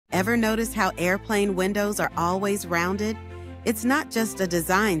Ever notice how airplane windows are always rounded? It's not just a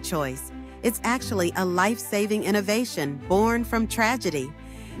design choice. It's actually a life-saving innovation born from tragedy.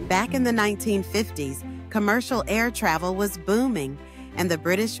 Back in the 1950s, commercial air travel was booming, and the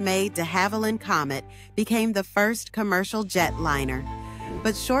British-made de Havilland Comet became the first commercial jetliner.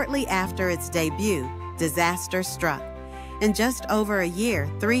 But shortly after its debut, disaster struck. In just over a year,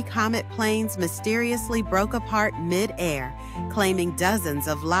 3 Comet planes mysteriously broke apart mid-air, claiming dozens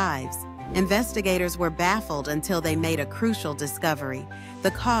of lives. Investigators were baffled until they made a crucial discovery. The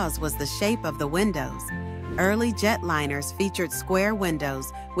cause was the shape of the windows. Early jetliners featured square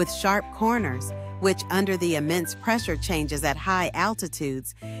windows with sharp corners, which, under the immense pressure changes at high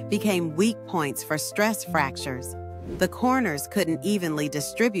altitudes, became weak points for stress fractures. The corners couldn't evenly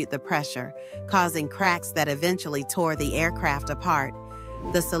distribute the pressure, causing cracks that eventually tore the aircraft apart.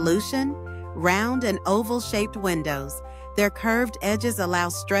 The solution? Round and oval-shaped windows. Their curved edges allow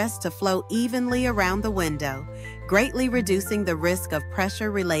stress to flow evenly around the window, greatly reducing the risk of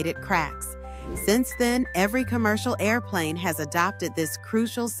pressure-related cracks. Since then, every commercial airplane has adopted this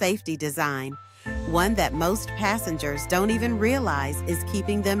crucial safety design, one that most passengers don't even realize is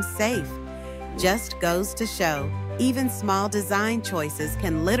keeping them safe. Just goes to show, even small design choices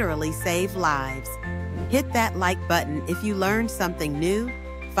can literally save lives. Hit that like button if you learned something new,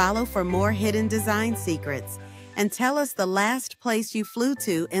 follow for more hidden design secrets, and tell us the last place you flew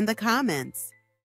to in the comments.